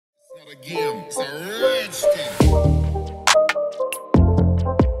Again, it's a rich thing.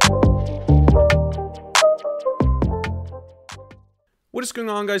 What is going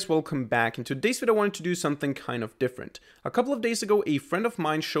on, guys? Welcome back. In today's video I wanted to do something kind of different. A couple of days ago a friend of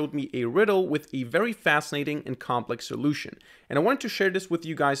mine showed me a riddle with a very fascinating and complex solution, and I wanted to share this with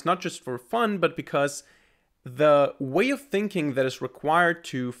you guys not just for fun, but because the way of thinking that is required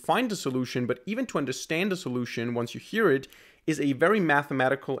to find the solution, but even to understand the solution once you hear it, is a very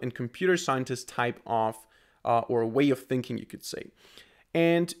mathematical and computer scientist type of or a way of thinking, you could say.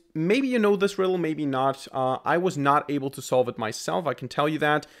 And maybe you know this riddle, maybe not. I was not able to solve it myself, I can tell you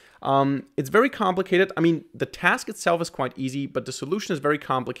that. It's very complicated. I mean, the task itself is quite easy, but the solution is very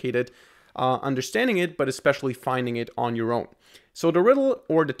complicated. Understanding it, but especially finding it on your own. So the riddle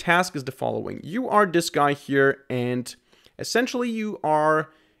or the task is the following. You are this guy here, and essentially you are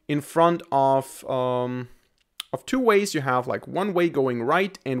in front of two ways. You have like one way going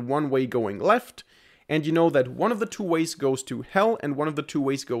right and one way going left. And you know that one of the two ways goes to hell and one of the two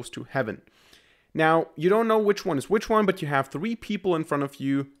ways goes to heaven. Now, you don't know which one is which one, but you have three people in front of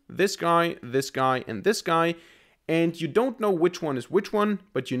you, this guy, and this guy. And you don't know which one is which one,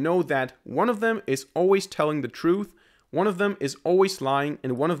 but you know that one of them is always telling the truth, one of them is always lying,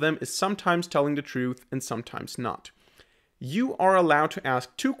 and one of them is sometimes telling the truth and sometimes not. You are allowed to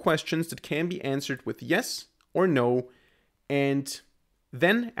ask two questions that can be answered with yes or no, and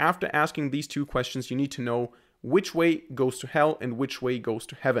then, after asking these two questions, you need to know which way goes to hell and which way goes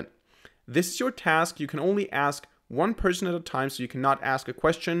to heaven. This is your task. You can only ask one person at a time, so you cannot ask a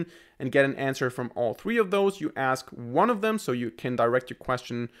question and get an answer from all three of those. You ask one of them, so you can direct your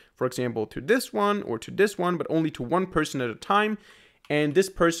question, for example, to this one or to this one, but only to one person at a time. And this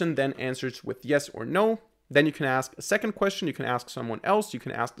person then answers with yes or no. Then you can ask a second question. You can ask someone else. You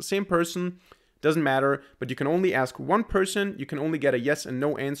can ask the same person. Doesn't matter, but you can only ask one person. You can only get a yes and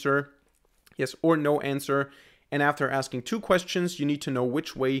no answer, yes or no answer. And after asking two questions, you need to know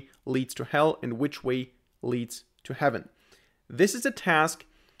which way leads to hell and which way leads to heaven. This is a task,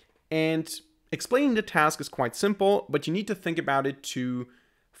 and explaining the task is quite simple, but you need to think about it to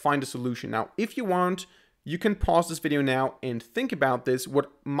find a solution. Now, if you want, you can pause this video now and think about this.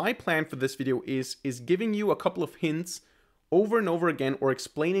 What my plan for this video is giving you a couple of hints over and over again, or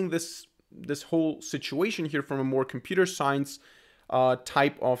explaining this whole situation here from a more computer science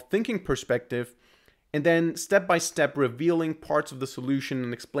type of thinking perspective, and then step by step revealing parts of the solution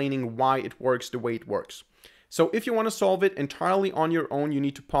and explaining why it works the way it works. So if you want to solve it entirely on your own, you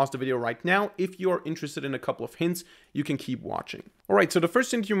need to pause the video right now. If you are interested in a couple of hints, you can keep watching. All right, so the first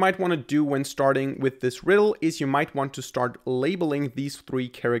thing you might want to do when starting with this riddle is you might want to start labeling these three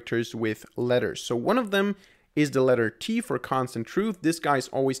characters with letters. So one of them is the letter T for constant truth. This guy is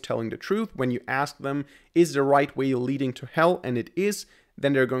always telling the truth. When you ask them, is the right way leading to hell? And it is,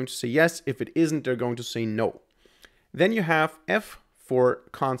 then they're going to say yes. If it isn't, they're going to say no. Then you have F for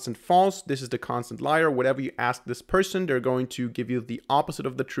constant false. This is the constant liar. Whatever you ask this person, they're going to give you the opposite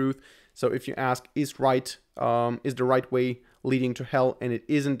of the truth. So if you ask, is the right way leading to hell? And it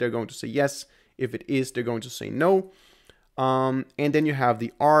isn't, they're going to say yes. If it is, they're going to say no. And then you have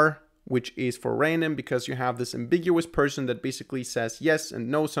the R, which is for random, because you have this ambiguous person that basically says yes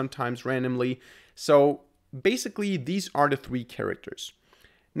and no sometimes randomly. So basically these are the three characters.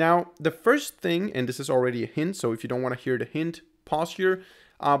 Now the first thing, and this is already a hint, so if you don't want to hear the hint, pause here.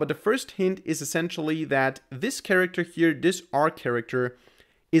 But the first hint is essentially that this character here, this R character,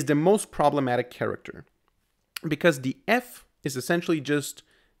 is the most problematic character, because the F is essentially just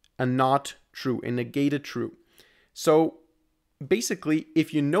a not true, a negated true. So basically,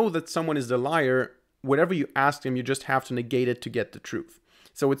 if you know that someone is the liar, whatever you ask them, you just have to negate it to get the truth.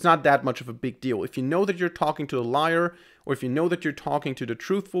 So it's not that much of a big deal. If you know that you're talking to a liar, or if you know that you're talking to the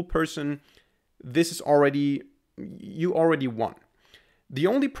truthful person, this is already, you already won. The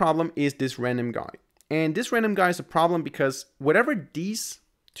only problem is this random guy. And this random guy is a problem because whatever these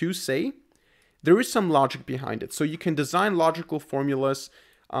two say, there is some logic behind it. So you can design logical formulas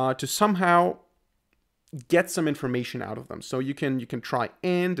to somehow get some information out of them. So you can try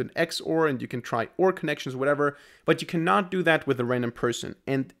and XOR, and you can try OR connections, whatever, but you cannot do that with a random person.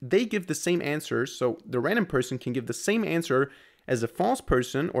 And they give the same answer, so the random person can give the same answer as the false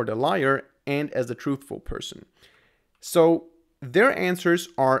person or the liar and as the truthful person. So their answers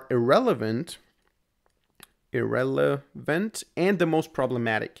are irrelevant, and the most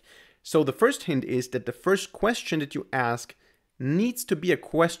problematic. So the first hint is that the first question that you ask needs to be a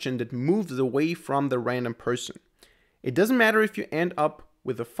question that moves away from the random person. It doesn't matter if you end up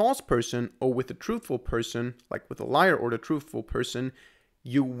with a false person or with a truthful person, like with a liar or the truthful person.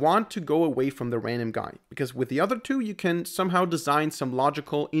 you want to go away from the random guy, because with the other two, you can somehow design some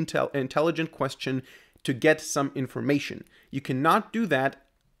logical, intelligent question to get some information. You cannot do that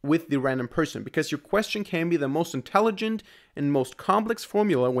with the random person, because your question can be the most intelligent and most complex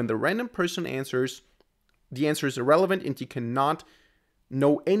formula. When the random person answers, the answer is irrelevant and you cannot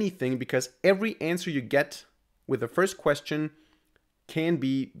know anything, because every answer you get with the first question can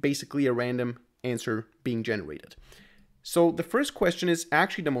be basically a random answer being generated. So the first question is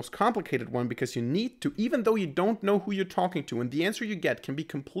actually the most complicated one, because you need to, even though you don't know who you're talking to and the answer you get can be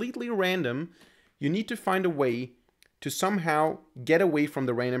completely random, you need to find a way to somehow get away from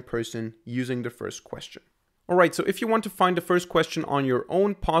the random person using the first question. Alright, so if you want to find the first question on your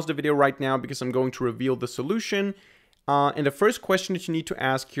own, pause the video right now, because I'm going to reveal the solution. And the first question that you need to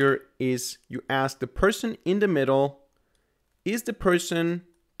ask here is, you ask the person in the middle, is the person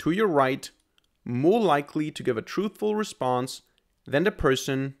to your right more likely to give a truthful response than the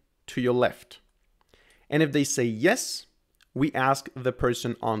person to your left? And if they say yes, we ask the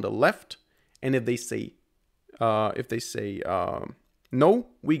person on the left. And if they say no,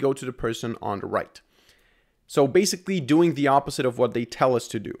 we go to the person on the right. So basically doing the opposite of what they tell us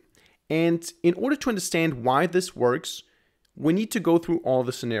to do. And in order to understand why this works, we need to go through all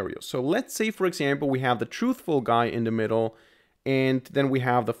the scenarios. So let's say, for example, we have the truthful guy in the middle, and then we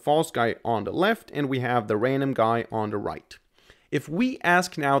have the false guy on the left, and we have the random guy on the right. If we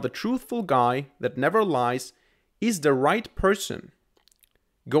ask now the truthful guy that never lies, is the right person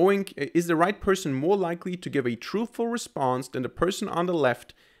more likely to give a truthful response than the person on the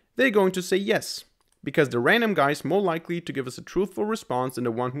left? They're going to say yes, because the random guy is more likely to give us a truthful response than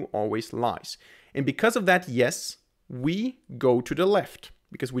the one who always lies. And because of that yes, we go to the left,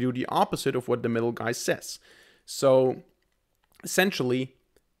 because we do the opposite of what the middle guy says. So essentially,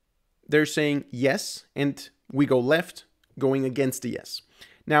 they're saying yes, and we go left, going against the yes.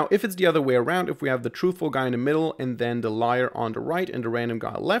 Now, if it's the other way around, if we have the truthful guy in the middle and then the liar on the right and the random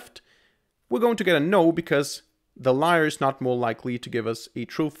guy left, we're going to get a no, because the liar is not more likely to give us a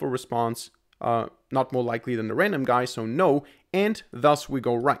truthful response, not more likely than the random guy, so no, and thus we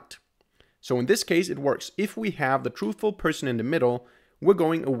go right. So in this case, it works. If we have the truthful person in the middle, we're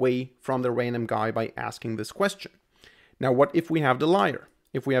going away from the random guy by asking this question. Now, what if we have the liar?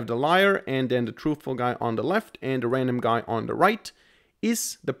 If we have the liar and then the truthful guy on the left and the random guy on the right,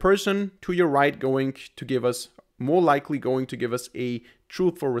 is the person to your right going to give us, more likely going to give us a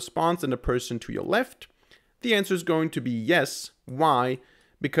truthful response than the person to your left? The answer is going to be yes. Why?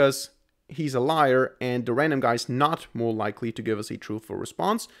 Because he's a liar and the random guy is not more likely to give us a truthful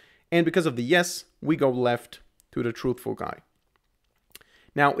response. And because of the yes, we go left to the truthful guy.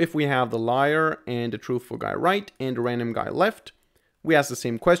 Now, if we have the liar and the truthful guy right and the random guy left, we ask the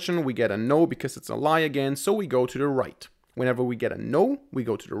same question. We get a no because it's a lie again, so we go to the right. Whenever we get a no, we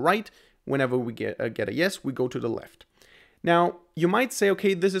go to the right. Whenever we get a yes, we go to the left. Now, you might say,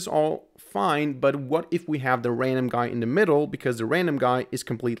 okay, this is all fine, but what if we have the random guy in the middle? Because the random guy is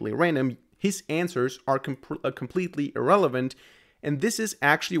completely random. His answers are completely irrelevant. And this is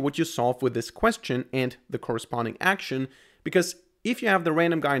actually what you solve with this question and the corresponding action. Because if you have the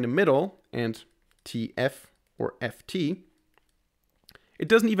random guy in the middle and TF or FT, it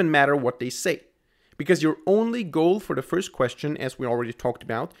doesn't even matter what they say. Because your only goal for the first question, as we already talked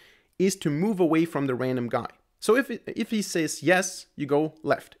about, is to move away from the random guy. So if he says yes, you go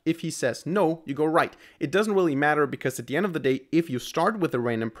left. If he says no, you go right. It doesn't really matter, because at the end of the day, if you start with a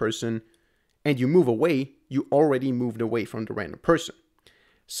random person and you move away, you already moved away from the random person.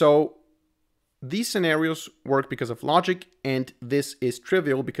 So these scenarios work because of logic, and this is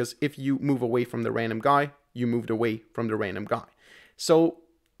trivial because if you move away from the random guy, you moved away from the random guy. So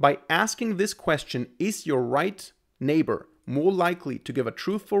by asking this question, is your right neighbor more likely to give a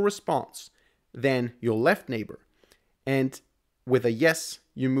truthful response than your left neighbor? And with a yes,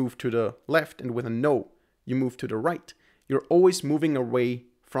 you move to the left, and with a no, you move to the right. You're always moving away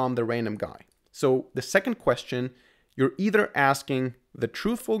from the random guy. So the second question, you're either asking the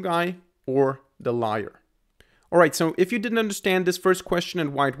truthful guy or the liar. All right, so if you didn't understand this first question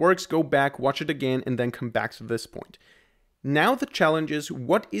and why it works, go back, watch it again, and then come back to this point. Now the challenge is,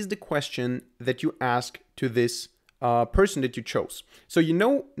 what is the question that you ask to this person that you chose? So you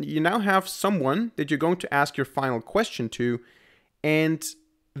now have someone that you're going to ask your final question to, and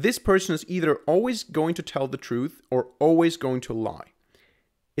this person is either always going to tell the truth or always going to lie.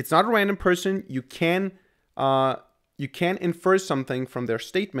 It's not a random person. You can infer something from their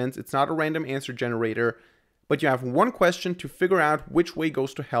statements. It's not a random answer generator, but you have one question to figure out which way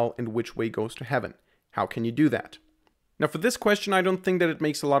goes to hell and which way goes to heaven. How can you do that? Now for this question, I don't think that it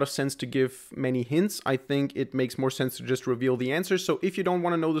makes a lot of sense to give many hints. I think it makes more sense to just reveal the answer. So if you don't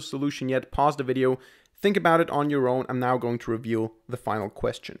want to know the solution yet, pause the video, think about it on your own. I'm now going to reveal the final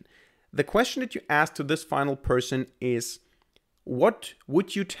question. The question that you ask to this final person is, what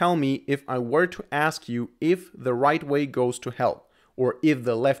would you tell me if I were to ask you if the right way goes to hell? Or if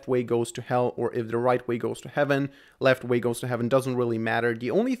the left way goes to hell, or if the right way goes to heaven. Left way goes to heaven, doesn't really matter.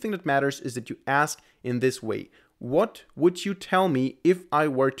 The only thing that matters is that you ask in this way. What would you tell me if I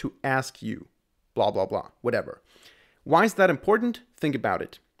were to ask you? Blah, blah, blah, whatever. Why is that important? Think about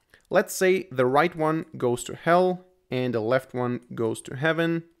it. Let's say the right one goes to hell and the left one goes to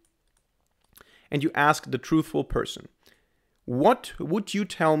heaven. And you ask the truthful person, what would you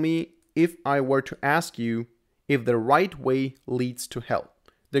tell me if I were to ask you if the right way leads to hell?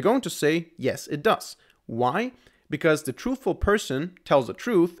 They're going to say, yes, it does. Why? Because the truthful person tells the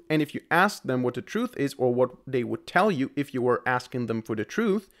truth, and if you ask them what the truth is, or what they would tell you if you were asking them for the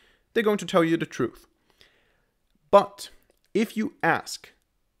truth, they're going to tell you the truth. But if you ask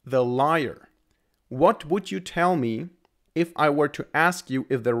the liar, what would you tell me if I were to ask you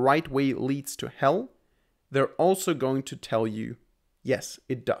if the right way leads to hell? They're also going to tell you, yes,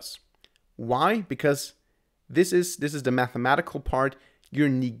 it does. Why? Because this is the mathematical part. You're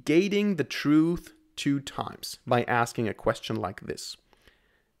negating the truth 2 times by asking a question like this.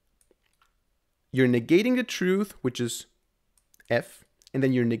 You're negating the truth, which is F, and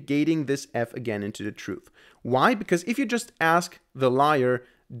then you're negating this F again into the truth. Why? Because if you just ask the liar,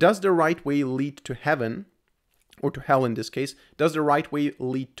 does the right way lead to heaven, or to hell in this case, does the right way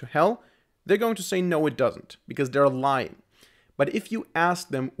lead to hell? They're going to say, no, it doesn't, because they're lying. But if you ask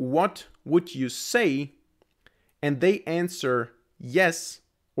them, what would you say? And they answer yes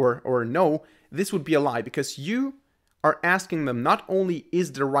or no, this would be a lie, because you are asking them not only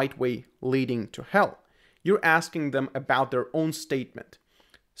is the right way leading to hell, you're asking them about their own statement.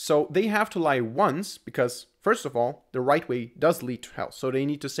 So they have to lie once, because first of all, the right way does lead to hell, so they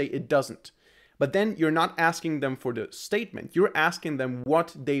need to say it doesn't. But then you're not asking them for the statement, you're asking them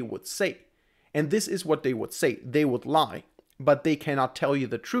what they would say. And this is what they would say. They would lie, but they cannot tell you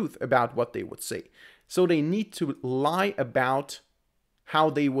the truth about what they would say. So they need to lie about how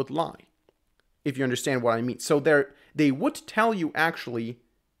they would lie, if you understand what I mean. So they would tell you actually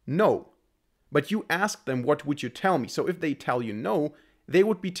no, but you ask them, what would you tell me? So if they tell you no, they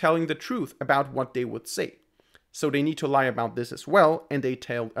would be telling the truth about what they would say. So they need to lie about this as well, and they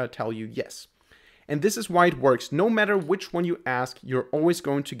tell you yes. And this is why it works. No matter which one you ask, you're always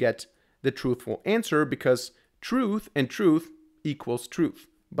going to get the truthful answer, because truth and truth equals truth.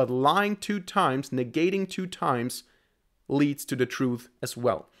 But lying 2 times, negating 2 times, leads to the truth as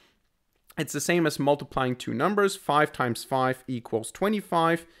well. It's the same as multiplying 2 numbers. 5 times 5 equals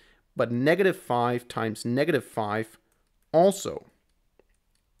 25, but -5 times -5 also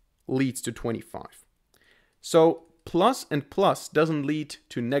leads to 25. So plus and plus doesn't lead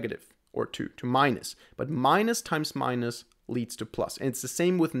to negative or to minus, but minus times minus leads to plus. And it's the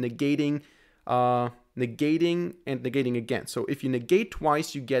same with negating, negating and negating again. So if you negate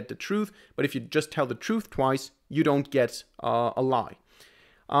twice, you get the truth, but if you just tell the truth twice, you don't get a lie.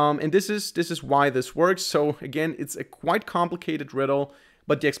 And this is why this works. So again, it's a quite complicated riddle,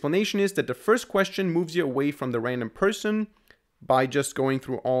 but the explanation is that the first question moves you away from the random person by just going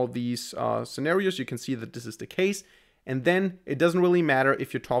through all these scenarios. You can see that this is the case. And then it doesn't really matter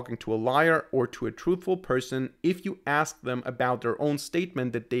if you're talking to a liar or to a truthful person. If you ask them about their own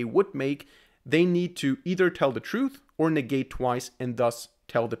statement that they would make, they need to either tell the truth or negate twice and thus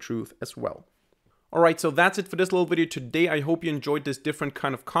tell the truth as well. Alright, so that's it for this little video today. I hope you enjoyed this different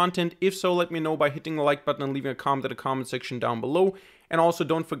kind of content. If so, let me know by hitting the like button and leaving a comment in the comment section down below. And also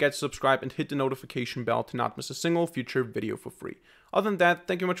don't forget to subscribe and hit the notification bell to not miss a single future video for free. Other than that,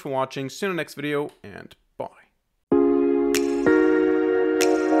 thank you much for watching. See you in the next video, and